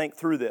we've got to think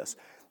through this.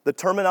 The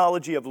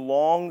terminology of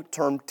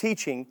long-term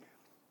teaching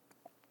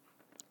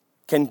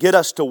can get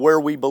us to where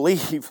we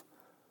believe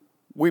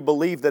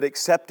that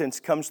acceptance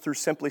comes through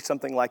simply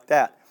something like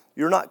that.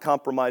 You're not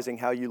compromising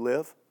how you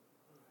live.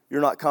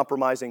 You're not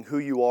compromising who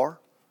you are.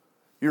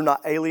 You're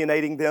not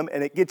alienating them.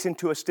 And it gets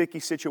into a sticky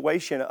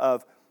situation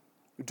of,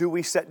 do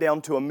we sit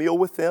down to a meal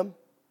with them?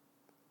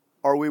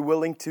 Are we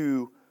willing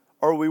to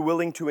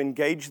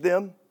engage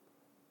them?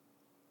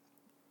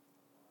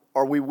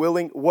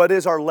 What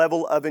is our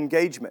level of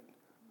engagement?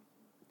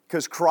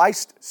 Because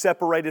Christ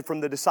separated from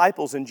the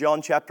disciples in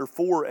John chapter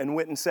 4 and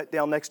went and sat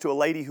down next to a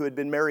lady who had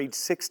been married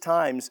 6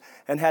 times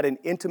and had an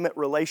intimate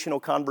relational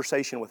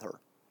conversation with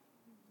her.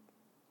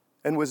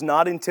 And was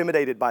not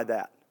intimidated by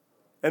that.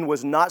 And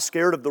was not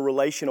scared of the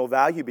relational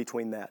value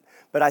between that.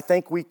 But I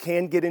think we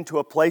can get into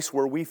a place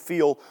where we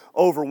feel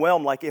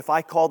overwhelmed. Like if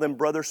I call them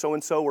brother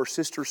so-and-so or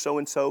sister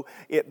so-and-so,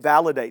 it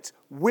validates.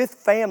 With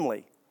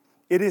family,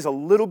 it is a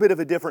little bit of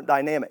a different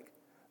dynamic.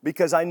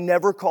 Because I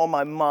never call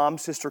my mom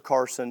Sister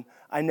Carson.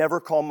 I never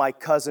call my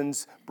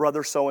cousins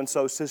brother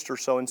so-and-so, sister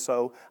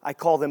so-and-so. I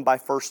call them by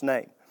first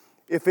name.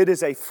 If it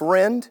is a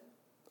friend,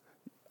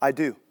 I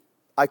do.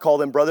 I call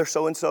them brother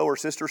so-and-so or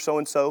sister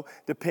so-and-so,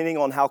 depending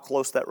on how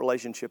close that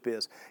relationship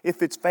is.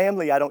 If it's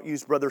family, I don't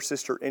use brother,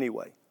 sister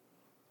anyway.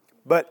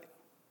 But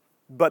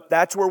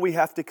that's where we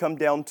have to come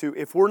down to.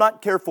 If we're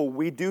not careful,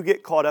 we do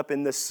get caught up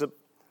in this,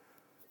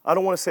 I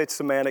don't want to say it's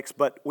semantics,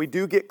 but we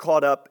do get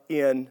caught up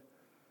in,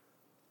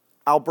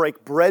 I'll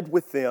break bread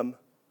with them,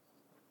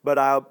 but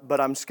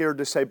I'm scared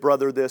to say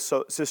brother this,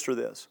 so, sister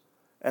this.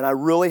 And I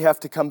really have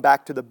to come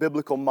back to the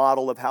biblical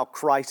model of how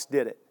Christ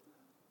did it.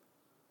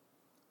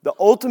 The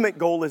ultimate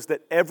goal is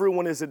that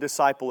everyone is a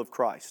disciple of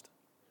Christ.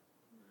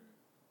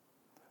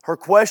 Her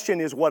question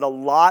is what a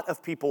lot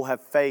of people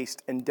have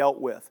faced and dealt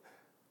with.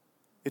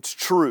 It's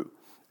true.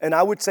 And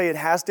I would say it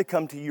has to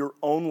come to your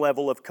own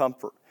level of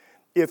comfort.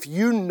 If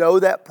you know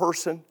that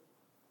person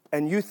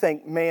and you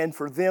think, man,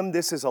 for them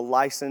this is a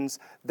license,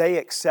 they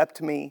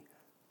accept me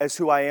as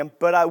who I am.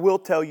 But I will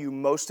tell you,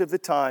 most of the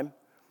time,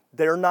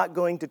 they're not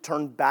going to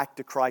turn back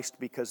to Christ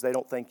because they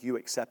don't think you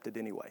accept it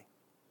anyway.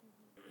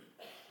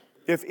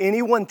 If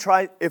anyone,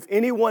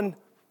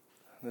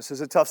 this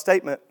is a tough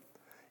statement,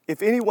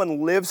 if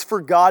anyone lives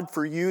for God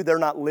for you, they're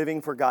not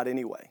living for God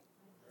anyway.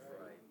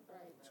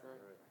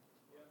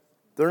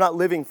 They're not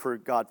living for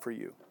God for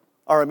you.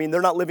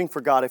 They're not living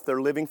for God if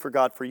they're living for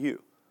God for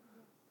you.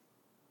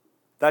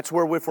 That's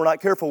where, if we're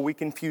not careful, we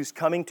confuse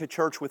coming to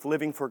church with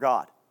living for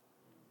God.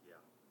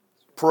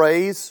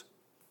 Praise,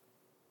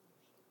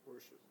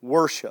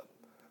 worship.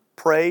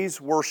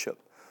 Praise, worship.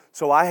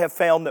 So I have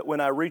found that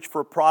when I reach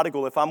for a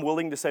prodigal, if I'm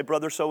willing to say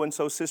brother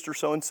so-and-so, sister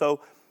so-and-so,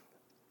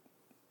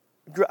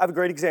 I have a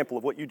great example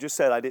of what you just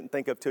said I didn't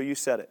think of till you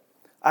said it.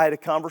 I had a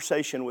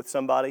conversation with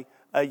somebody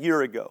a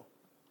year ago.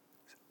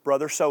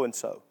 Brother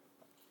so-and-so.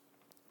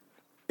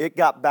 It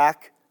got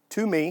back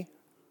to me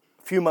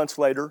a few months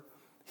later.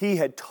 He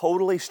had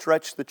totally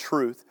stretched the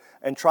truth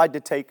and tried to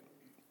take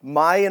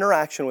my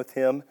interaction with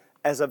him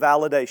as a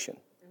validation.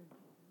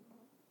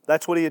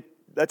 That's what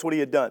he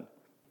had done.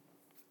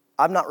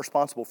 I'm not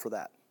responsible for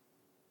that.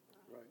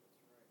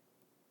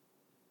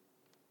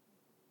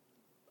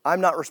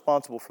 I'm not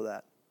responsible for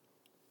that.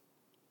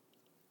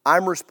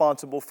 I'm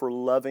responsible for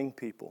loving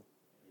people.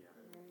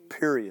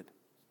 Period.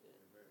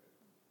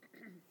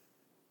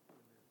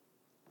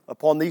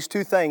 Upon these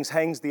two things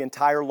hangs the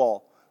entire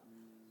law.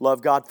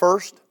 Love God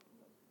first.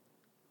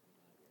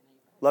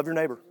 Love your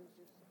neighbor.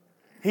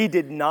 He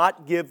did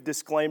not give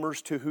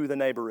disclaimers to who the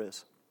neighbor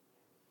is.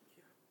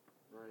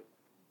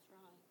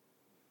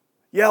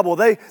 Yeah, well,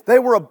 they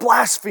were a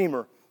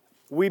blasphemer.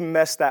 We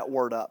messed that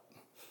word up.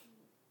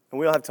 And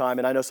we don't have time.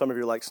 And I know some of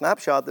you are like,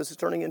 snapshot, this is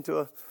turning into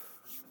a...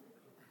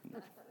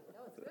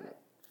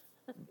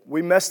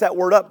 We messed that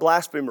word up,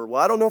 blasphemer.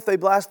 Well, I don't know if they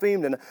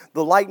blasphemed, and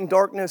the light and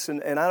darkness,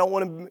 and I don't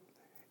want to...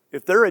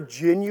 If they're a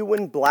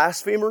genuine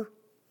blasphemer,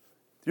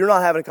 you're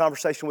not having a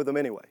conversation with them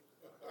anyway.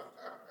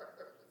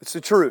 It's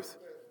the truth.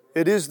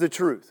 It is the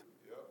truth.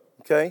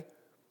 Okay?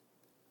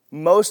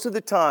 Most of the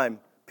time,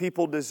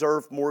 people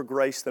deserve more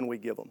grace than we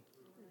give them.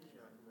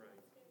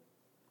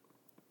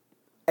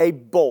 A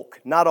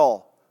bulk, not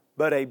all,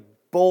 but a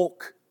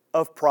bulk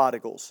of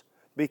prodigals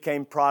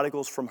became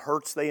prodigals from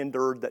hurts they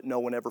endured that no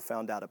one ever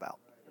found out about.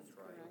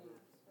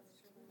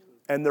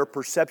 And their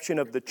perception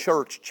of the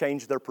church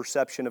changed their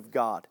perception of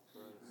God.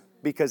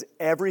 Because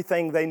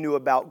everything they knew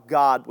about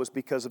God was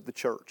because of the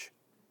church.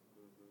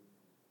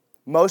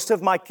 Most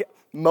of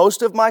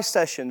my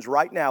sessions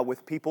right now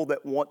with people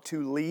that want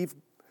to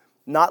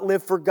not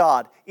live for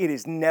God, it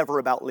is never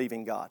about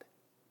leaving God.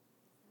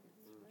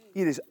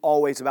 It is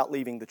always about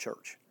leaving the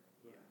church.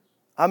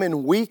 I'm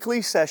in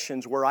weekly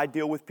sessions where I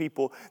deal with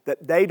people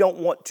that they don't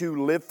want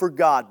to live for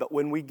God, but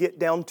when we get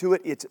down to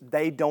it, it's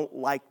they don't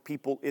like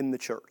people in the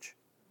church.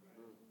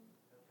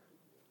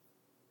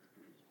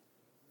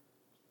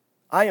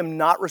 I am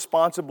not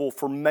responsible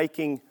for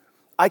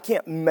I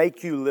can't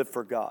make you live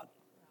for God.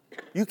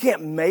 You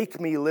can't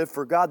make me live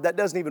for God. That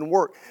doesn't even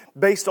work.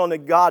 Based on a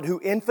God who,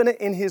 infinite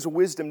in His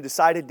wisdom,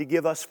 decided to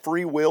give us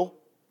free will.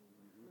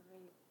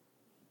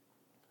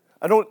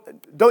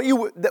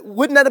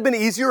 Wouldn't that have been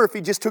easier if He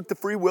just took the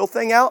free will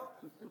thing out?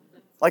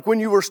 Like when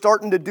you were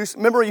starting to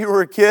remember you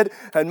were a kid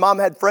and Mom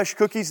had fresh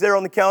cookies there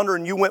on the counter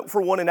and you went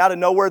for one and out of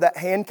nowhere that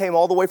hand came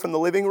all the way from the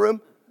living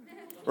room?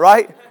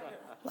 Right?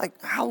 Like,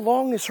 how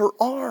long is her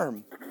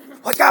arm?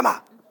 Like,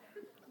 Emma,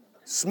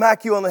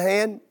 smack you on the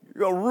hand.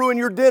 You're going to ruin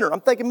your dinner.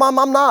 I'm thinking, Mom,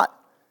 I'm not.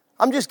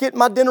 I'm just getting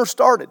my dinner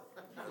started.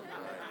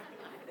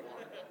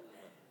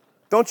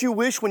 Don't you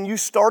wish when you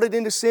started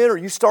into sin or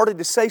you started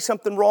to say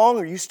something wrong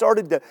or you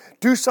started to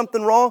do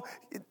something wrong?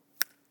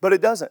 But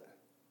it doesn't.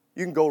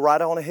 You can go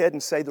right on ahead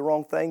and say the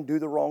wrong thing, do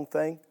the wrong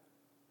thing.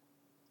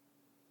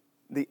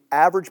 The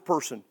average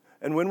person,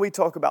 and when we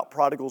talk about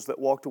prodigals that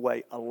walked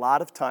away, a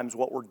lot of times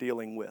what we're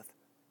dealing with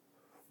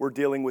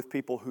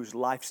people whose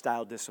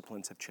lifestyle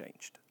disciplines have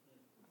changed.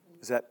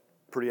 Is that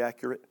pretty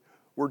accurate?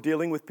 We're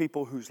dealing with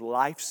people whose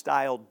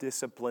lifestyle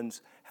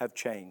disciplines have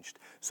changed.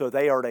 So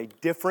they are at a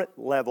different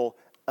level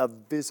of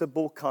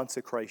visible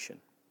consecration.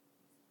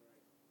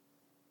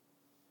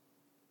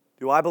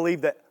 Do I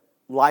believe that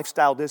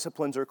lifestyle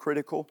disciplines are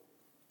critical?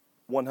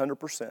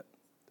 100%.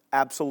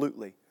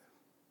 Absolutely.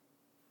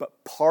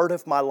 But part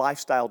of my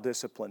lifestyle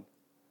discipline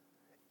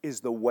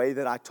is the way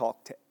that I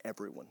talk to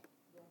everyone.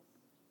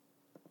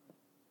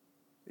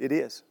 It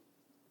is.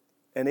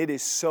 And it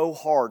is so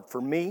hard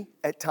for me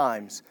at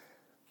times.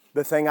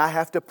 The thing I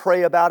have to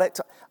pray about it,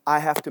 I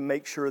have to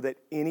make sure that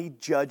any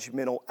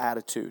judgmental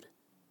attitude.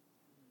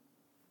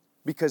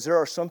 Because there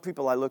are some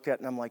people I look at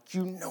and I'm like,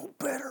 you know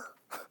better.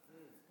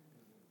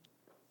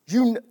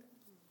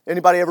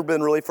 Anybody ever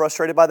been really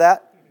frustrated by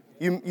that?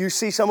 You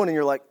see someone and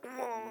you're like,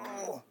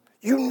 oh,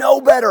 you know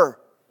better.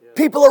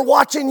 People are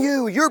watching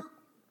you.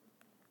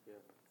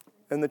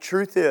 And the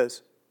truth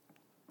is,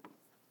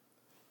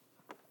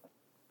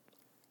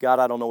 God,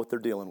 I don't know what they're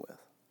dealing with.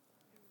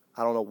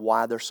 I don't know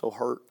why they're so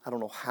hurt. I don't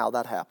know how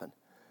that happened.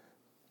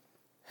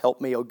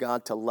 Help me, oh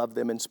God, to love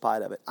them in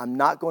spite of it. I'm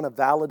not going to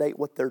validate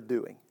what they're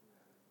doing,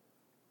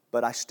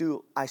 but I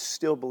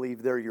still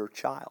believe they're your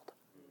child.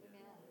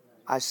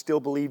 I still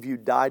believe you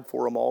died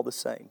for them all the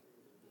same.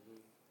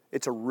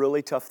 It's a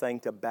really tough thing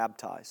to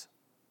baptize.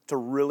 It's a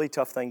really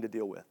tough thing to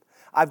deal with.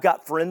 I've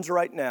got friends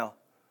right now,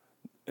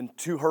 and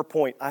to her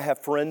point, I have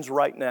friends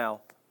right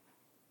now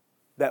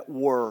that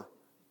were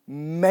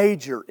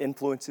major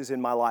influences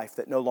in my life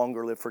that no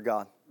longer live for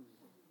God.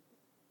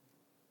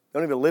 They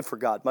don't even live for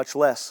God, much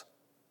less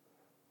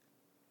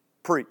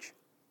preach.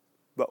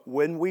 But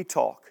when we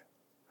talk,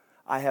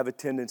 I have a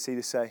tendency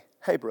to say,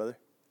 hey, brother.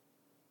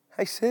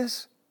 Hey,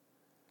 sis.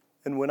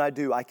 And when I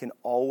do, I can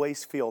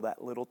always feel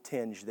that little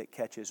tinge that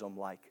catches them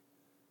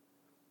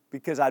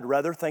because I'd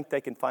rather think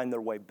they can find their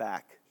way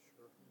back.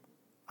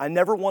 I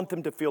never want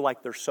them to feel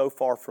like they're so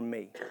far from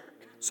me,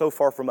 so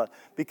far from us.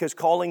 Because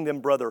calling them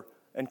brother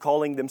and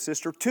calling them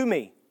sister to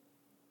me,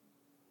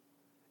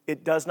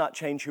 it does not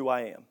change who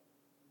I am.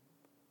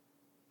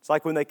 It's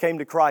like when they came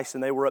to Christ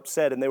and they were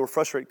upset and they were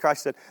frustrated.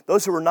 Christ said,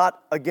 those who are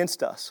not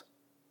against us,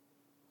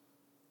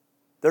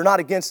 they're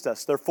not against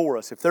us, they're for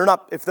us.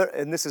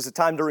 And this is a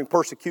time during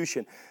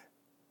persecution,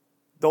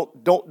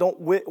 don't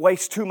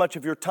waste too much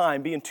of your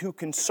time being too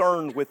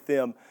concerned with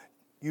them.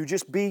 You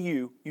just be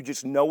you. You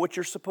just know what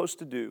you're supposed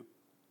to do.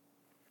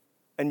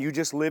 And you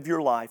just live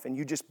your life and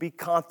you just be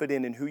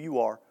confident in who you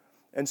are.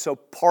 And so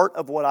part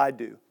of what I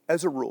do,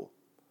 as a rule,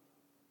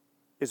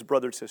 is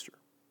brother and sister.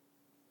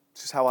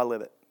 This is how I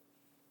live it.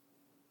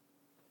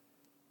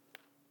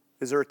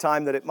 Is there a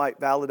time that it might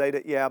validate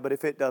it? Yeah, but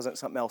if it doesn't,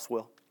 something else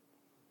will.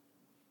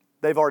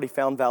 They've already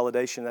found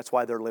validation. That's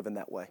why they're living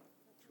that way.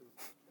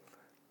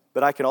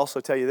 But I can also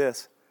tell you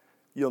this.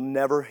 You'll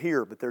never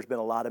hear, but there's been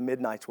a lot of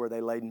midnights where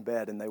they laid in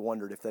bed and they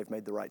wondered if they've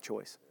made the right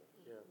choice.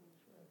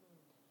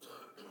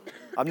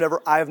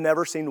 I have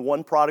never seen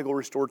one prodigal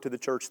restored to the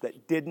church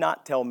that did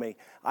not tell me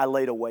I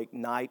laid awake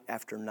night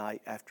after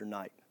night after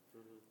night,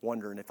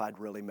 wondering if I'd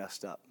really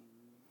messed up.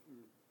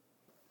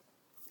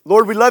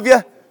 Lord, we love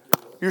you.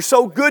 You're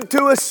so good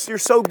to us. You're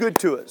so good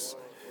to us.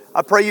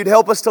 I pray you'd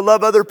help us to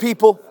love other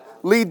people,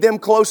 lead them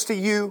close to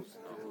you,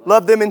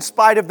 love them in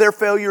spite of their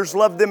failures,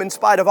 love them in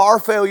spite of our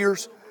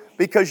failures,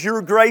 because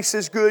your grace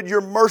is good,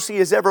 your mercy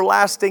is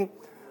everlasting.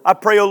 I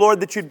pray, oh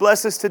Lord, that you'd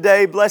bless us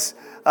today, bless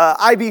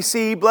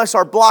IBC, bless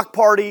our block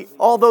party,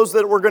 all those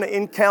that we're going to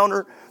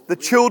encounter, the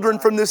children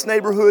from this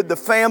neighborhood, the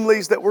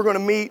families that we're going to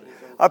meet.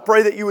 I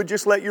pray that you would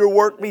just let your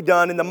work be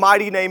done. In the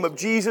mighty name of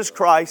Jesus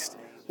Christ,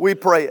 we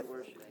pray it.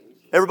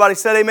 Everybody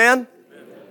said amen?